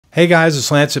Hey guys, it's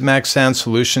Lance at Max Sound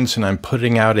Solutions and I'm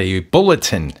putting out a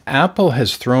bulletin. Apple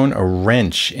has thrown a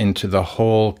wrench into the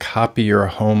whole copy your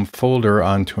home folder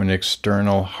onto an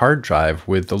external hard drive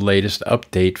with the latest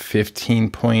update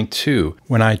 15.2.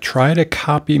 When I try to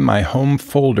copy my home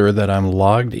folder that I'm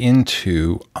logged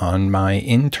into on my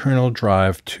internal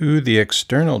drive to the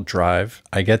external drive,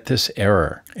 I get this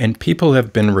error. And people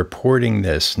have been reporting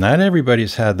this. Not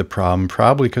everybody's had the problem,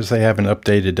 probably because they haven't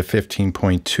updated to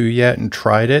 15.2 yet and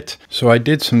tried it. So I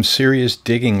did some serious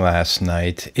digging last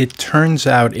night. It turns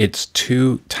out it's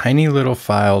two tiny little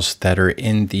files that are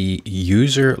in the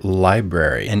user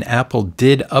library. And Apple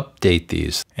did update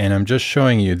these. And I'm just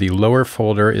showing you the lower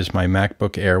folder is my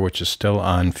MacBook Air, which is still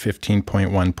on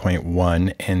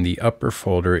 15.1.1. And the upper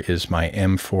folder is my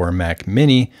M4 Mac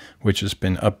Mini, which has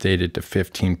been updated to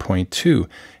 15.2.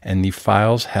 And the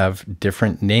files have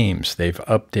different names. They've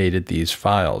updated these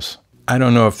files. I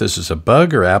don't know if this is a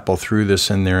bug or Apple threw this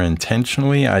in there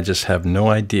intentionally. I just have no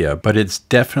idea, but it's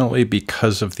definitely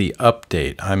because of the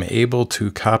update. I'm able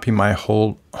to copy my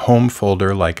whole home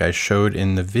folder like I showed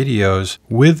in the videos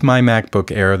with my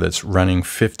MacBook Air that's running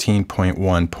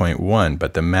 15.1.1,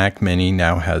 but the Mac Mini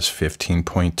now has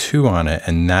 15.2 on it,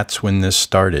 and that's when this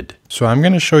started. So I'm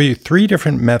going to show you three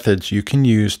different methods you can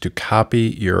use to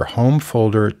copy your home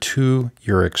folder to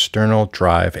your external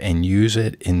drive and use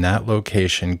it in that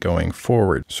location going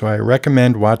forward. So I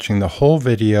recommend watching the whole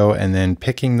video and then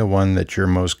picking the one that you're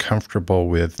most comfortable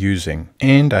with using.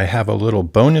 And I have a little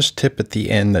bonus tip at the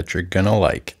end that you're gonna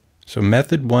like. So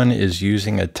method one is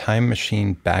using a time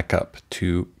machine backup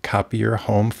to copy your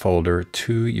home folder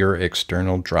to your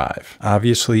external drive.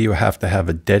 Obviously, you have to have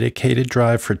a dedicated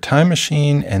drive for Time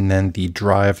Machine and then the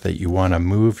drive that you want to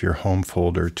move your home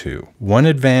folder to. One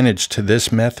advantage to this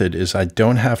method is I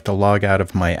don't have to log out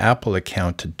of my Apple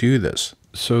account to do this.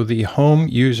 So the home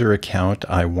user account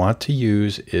I want to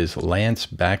use is Lance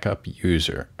Backup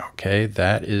User. Okay,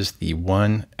 that is the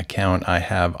one account I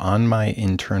have on my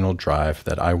internal drive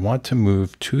that I want to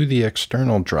move to the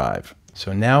external drive.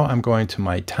 So now I'm going to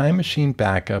my Time Machine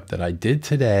backup that I did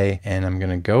today, and I'm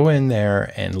going to go in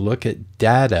there and look at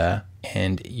data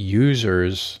and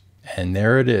users, and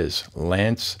there it is,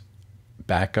 Lance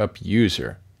Backup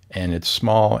User. And it's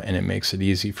small and it makes it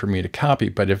easy for me to copy.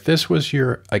 But if this was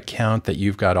your account that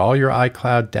you've got all your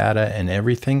iCloud data and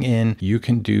everything in, you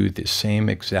can do the same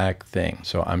exact thing.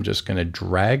 So I'm just going to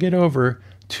drag it over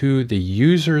to the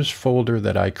users folder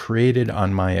that I created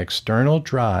on my external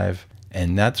drive,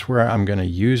 and that's where I'm going to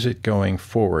use it going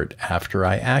forward after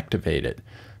I activate it.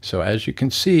 So as you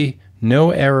can see,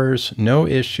 no errors, no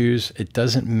issues. It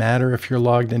doesn't matter if you're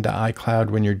logged into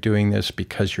iCloud when you're doing this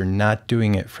because you're not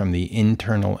doing it from the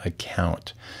internal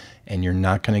account. And you're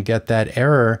not going to get that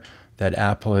error that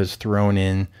Apple has thrown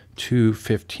in to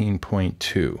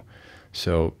 15.2.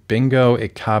 So bingo,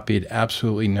 it copied,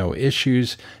 absolutely no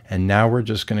issues. And now we're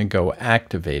just going to go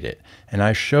activate it. And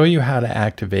I show you how to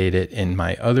activate it in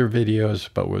my other videos,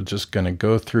 but we're just going to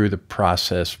go through the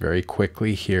process very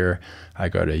quickly here. I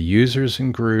go to Users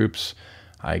and Groups.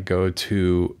 I go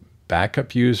to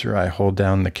Backup User. I hold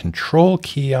down the Control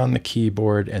key on the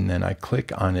keyboard, and then I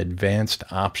click on Advanced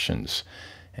Options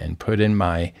and put in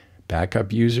my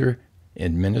Backup User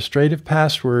administrative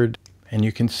password. And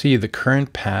you can see the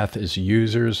current path is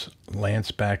Users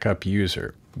Lance Backup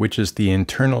User, which is the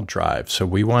internal drive. So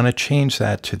we want to change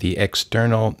that to the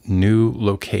external new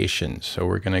location. So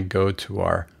we're going to go to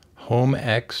our Home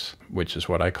X, which is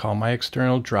what I call my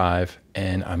external drive,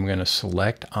 and I'm going to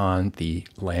select on the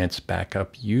Lance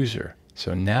Backup User.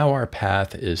 So now our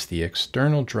path is the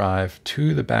external drive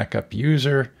to the backup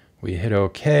user. We hit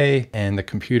OK, and the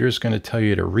computer is going to tell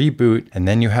you to reboot, and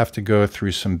then you have to go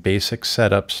through some basic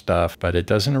setup stuff, but it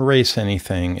doesn't erase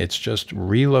anything. It's just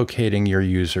relocating your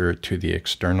user to the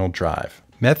external drive.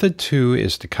 Method two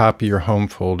is to copy your home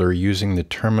folder using the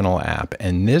Terminal app,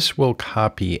 and this will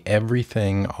copy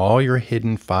everything, all your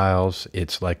hidden files.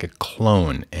 It's like a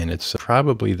clone, and it's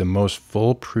probably the most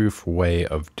foolproof way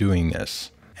of doing this.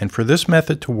 And for this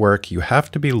method to work, you have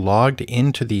to be logged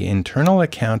into the internal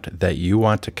account that you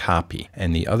want to copy.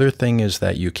 And the other thing is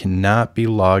that you cannot be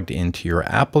logged into your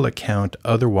Apple account,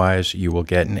 otherwise you will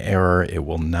get an error. It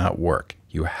will not work.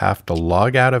 You have to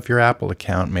log out of your Apple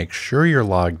account, make sure you're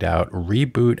logged out,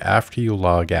 reboot after you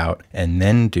log out, and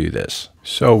then do this.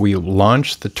 So we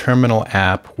launch the Terminal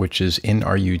app, which is in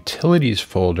our Utilities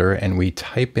folder, and we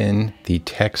type in the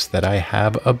text that I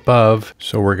have above.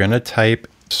 So we're going to type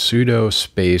sudo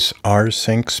space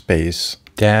rsync space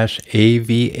 -avh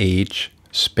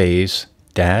space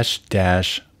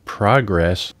 --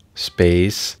 progress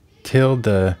space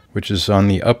tilde, which is on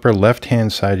the upper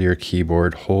left-hand side of your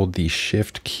keyboard. Hold the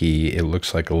Shift key. It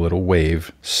looks like a little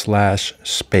wave,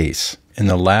 /space. And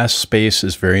the last space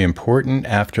is very important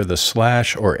after the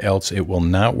slash, or else it will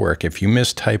not work. If you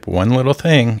mistype one little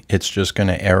thing, it's just going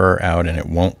to error out and it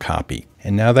won't copy.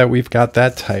 And now that we've got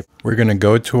that typed, we're going to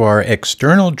go to our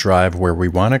external drive where we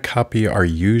want to copy our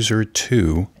user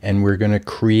to, and we're going to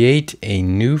create a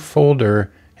new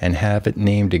folder and have it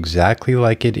named exactly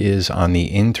like it is on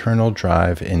the internal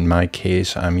drive. In my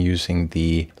case, I'm using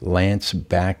the Lance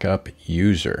backup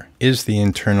user. Is the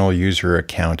internal user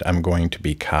account I'm going to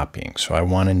be copying. So I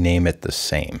want to name it the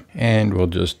same. And we'll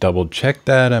just double check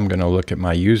that. I'm going to look at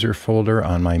my user folder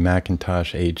on my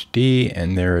Macintosh HD,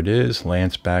 and there it is,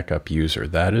 Lance backup user.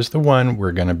 That is the one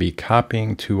we're going to be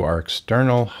copying to our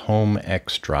external home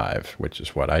X drive, which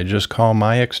is what I just call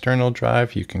my external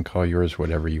drive. You can call yours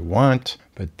whatever you want,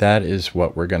 but that is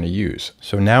what we're going to use.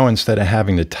 So now instead of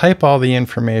having to type all the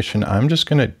information, I'm just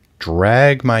going to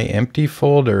drag my empty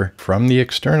folder from the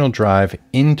external drive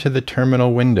into the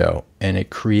terminal window, and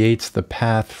it creates the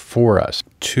path for us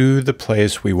to the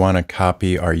place we want to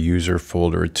copy our user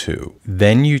folder to.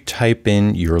 Then you type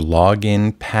in your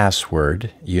login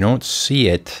password. You don't see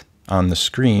it on the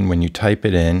screen when you type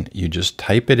it in. You just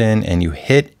type it in and you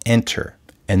hit enter,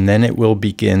 and then it will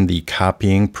begin the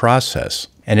copying process.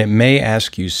 And it may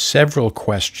ask you several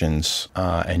questions,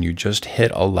 and you just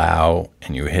hit allow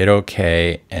and you hit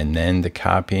OK, and then the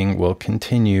copying will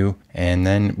continue. And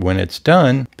then when it's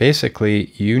done,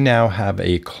 basically you now have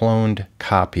a cloned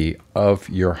copy of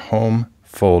your home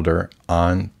folder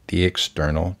on the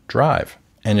external drive.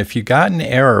 And if you got an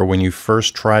error when you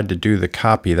first tried to do the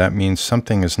copy, that means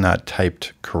something is not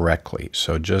typed correctly.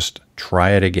 So just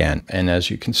try it again. And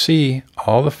as you can see,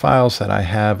 all the files that I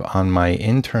have on my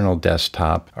internal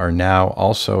desktop are now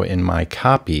also in my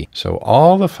copy. So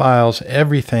all the files,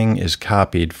 everything is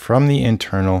copied from the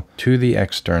internal to the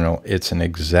external. It's an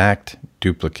exact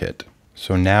duplicate.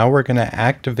 So now we're going to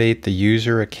activate the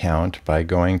user account by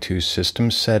going to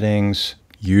System Settings,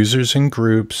 Users and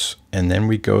Groups, and then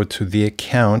we go to the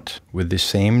account with the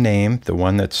same name, the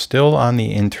one that's still on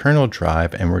the internal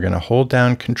drive, and we're going to hold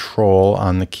down Control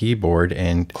on the keyboard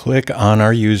and click on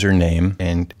our username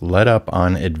and let up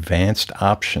on Advanced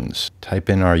Options. Type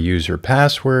in our user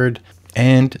password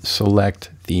and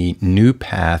select the new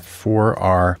path for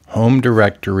our home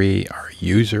directory, our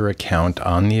user account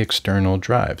on the external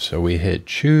drive. So we hit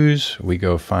choose, we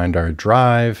go find our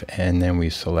drive, and then we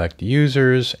select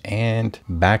users and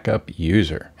backup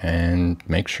user. And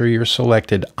make sure you're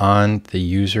selected on the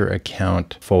user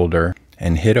account folder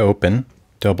and hit open.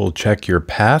 Double check your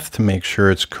path to make sure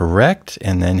it's correct,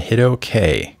 and then hit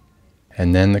OK.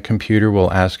 And then the computer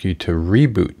will ask you to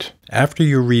reboot. After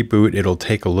you reboot, it'll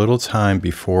take a little time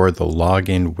before the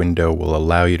login window will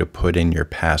allow you to put in your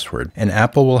password. And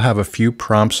Apple will have a few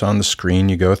prompts on the screen.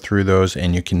 You go through those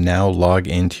and you can now log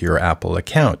into your Apple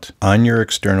account on your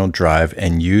external drive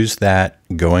and use that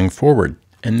going forward.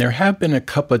 And there have been a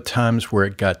couple of times where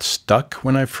it got stuck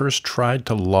when I first tried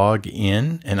to log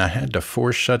in, and I had to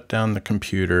force shut down the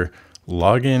computer,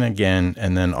 log in again,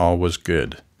 and then all was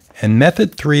good. And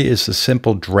method 3 is the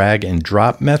simple drag and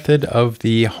drop method of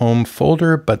the home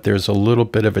folder, but there's a little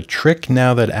bit of a trick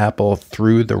now that Apple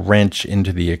threw the wrench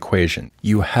into the equation.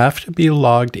 You have to be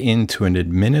logged into an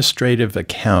administrative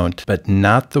account, but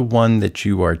not the one that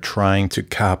you are trying to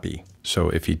copy. So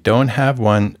if you don't have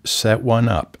one, set one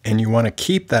up, and you want to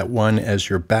keep that one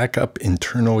as your backup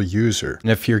internal user.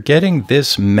 And if you're getting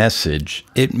this message,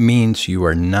 it means you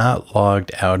are not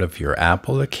logged out of your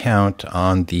Apple account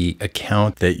on the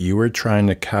account that you are trying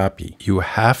to copy. You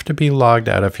have to be logged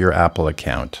out of your Apple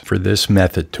account for this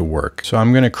method to work. So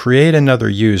I'm going to create another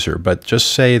user, but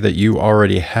just say that you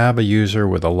already have a user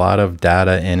with a lot of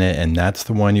data in it, and that's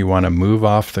the one you want to move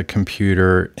off the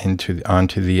computer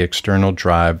onto the external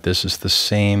drive. This is the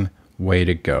same way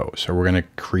to go. So we're going to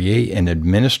create an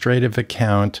administrative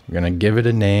account. We're going to give it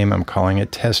a name. I'm calling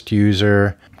it test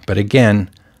user. But again,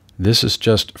 this is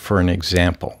just for an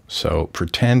example. So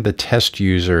pretend the test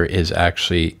user is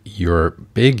actually your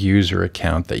big user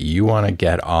account that you want to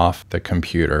get off the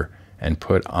computer and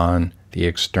put on the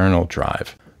external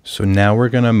drive. So now we're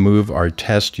going to move our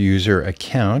test user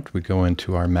account. We go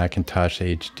into our Macintosh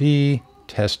HD,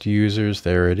 test users,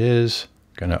 there it is.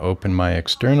 Going to open my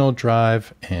external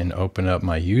drive and open up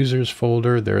my users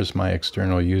folder. There's my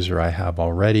external user I have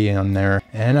already on there.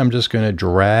 And I'm just going to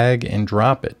drag and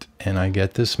drop it. And I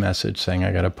get this message saying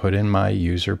I got to put in my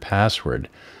user password.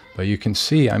 But you can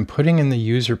see I'm putting in the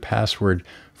user password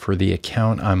for the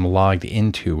account I'm logged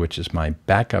into, which is my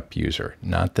backup user,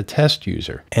 not the test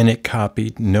user. And it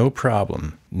copied no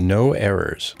problem, no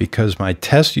errors, because my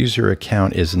test user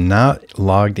account is not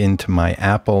logged into my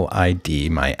Apple ID,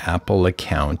 my Apple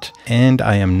account, and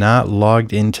I am not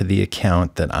logged into the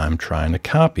account that I'm trying to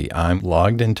copy. I'm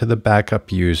logged into the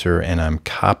backup user and I'm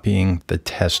copying the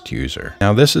test user.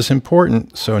 Now this is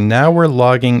important. So now we're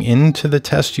logging into the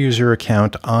test user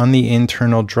account on the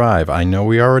internal drive. I know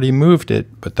we already moved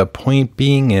it, but the point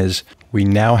being is we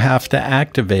now have to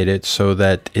activate it so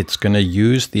that it's going to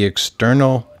use the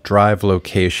external drive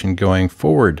location going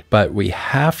forward. But we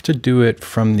have to do it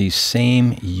from the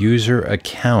same user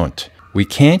account. We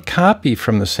can't copy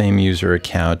from the same user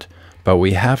account, but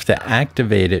we have to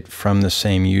activate it from the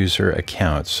same user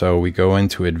account. So we go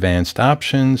into advanced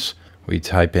options, we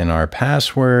type in our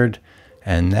password,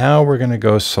 and now we're going to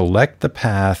go select the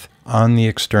path on the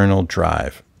external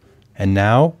drive. And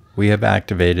now we have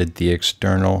activated the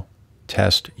external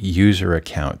test user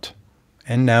account.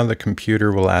 And now the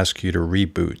computer will ask you to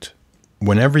reboot.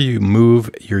 Whenever you move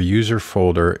your user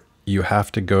folder, you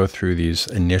have to go through these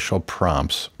initial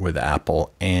prompts with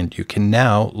Apple, and you can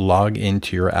now log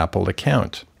into your Apple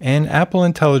account. And Apple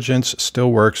Intelligence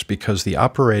still works because the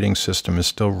operating system is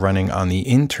still running on the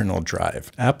internal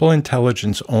drive. Apple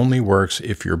Intelligence only works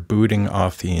if you're booting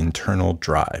off the internal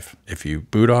drive. If you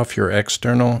boot off your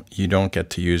external, you don't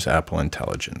get to use Apple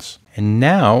Intelligence. And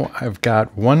now I've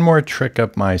got one more trick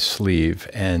up my sleeve,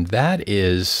 and that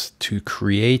is to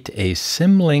create a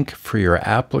Sym Link for your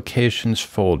applications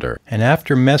folder. And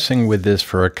after messing with this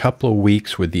for a couple of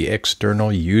weeks with the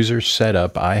external user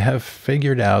setup, I have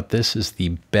figured out this is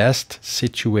the best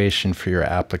situation for your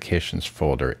applications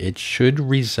folder. It should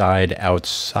reside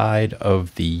outside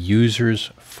of the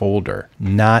user's folder,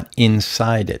 not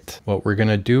inside it. What we're going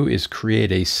to do is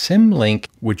create a Sym Link,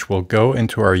 which will go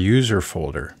into our user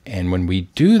folder. And when we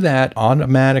do that,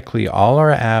 automatically all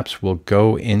our apps will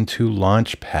go into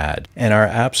Launchpad, and our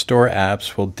App Store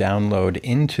apps will download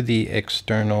into the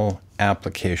external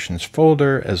applications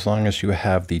folder, as long as you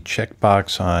have the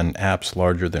checkbox on apps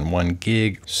larger than 1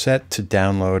 gig set to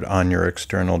download on your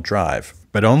external drive.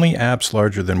 But only apps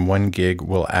larger than 1 gig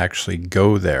will actually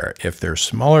go there. If they're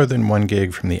smaller than 1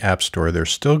 gig from the App Store, they're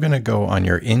still going to go on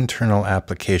your internal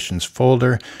applications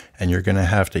folder, and you're going to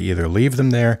have to either leave them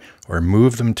there or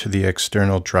move them to the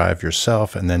external drive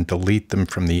yourself and then delete them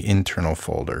from the internal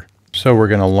folder. So we're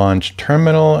going to launch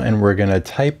terminal, and we're going to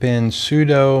type in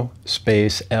sudo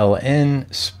space ln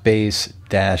space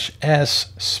 -s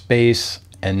space,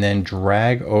 and then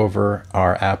drag over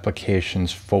our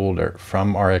applications folder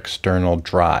from our external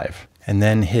drive. And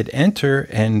then hit enter,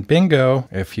 and bingo,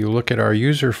 if you look at our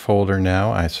user folder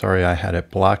now, sorry I had it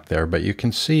blocked there, but you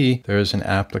can see there's an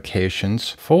applications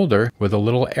folder with a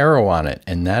little arrow on it,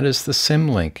 and that is the Sym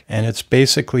Link. And it's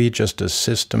basically just a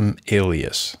system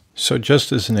alias. So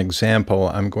just as an example,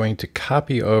 I'm going to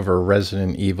copy over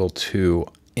Resident Evil 2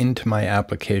 into my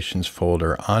applications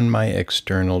folder on my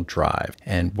external drive.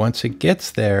 And once it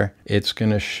gets there, it's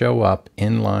going to show up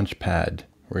in Launchpad.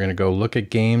 We're going to go look at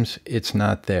games. It's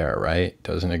not there, right?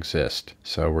 Doesn't exist.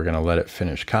 So we're going to let it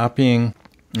finish copying,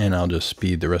 and I'll just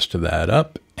speed the rest of that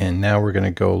up. And now we're going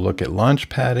to go look at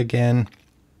Launchpad again,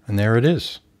 and there it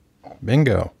is.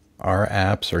 Bingo. Our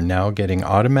apps are now getting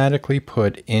automatically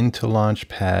put into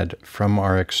Launchpad from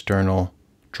our external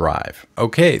drive.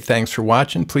 Okay, thanks for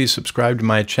watching. Please subscribe to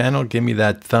my channel. Give me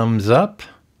that thumbs up,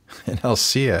 and I'll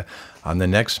see you on the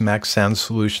next Mac Sound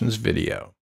Solutions video.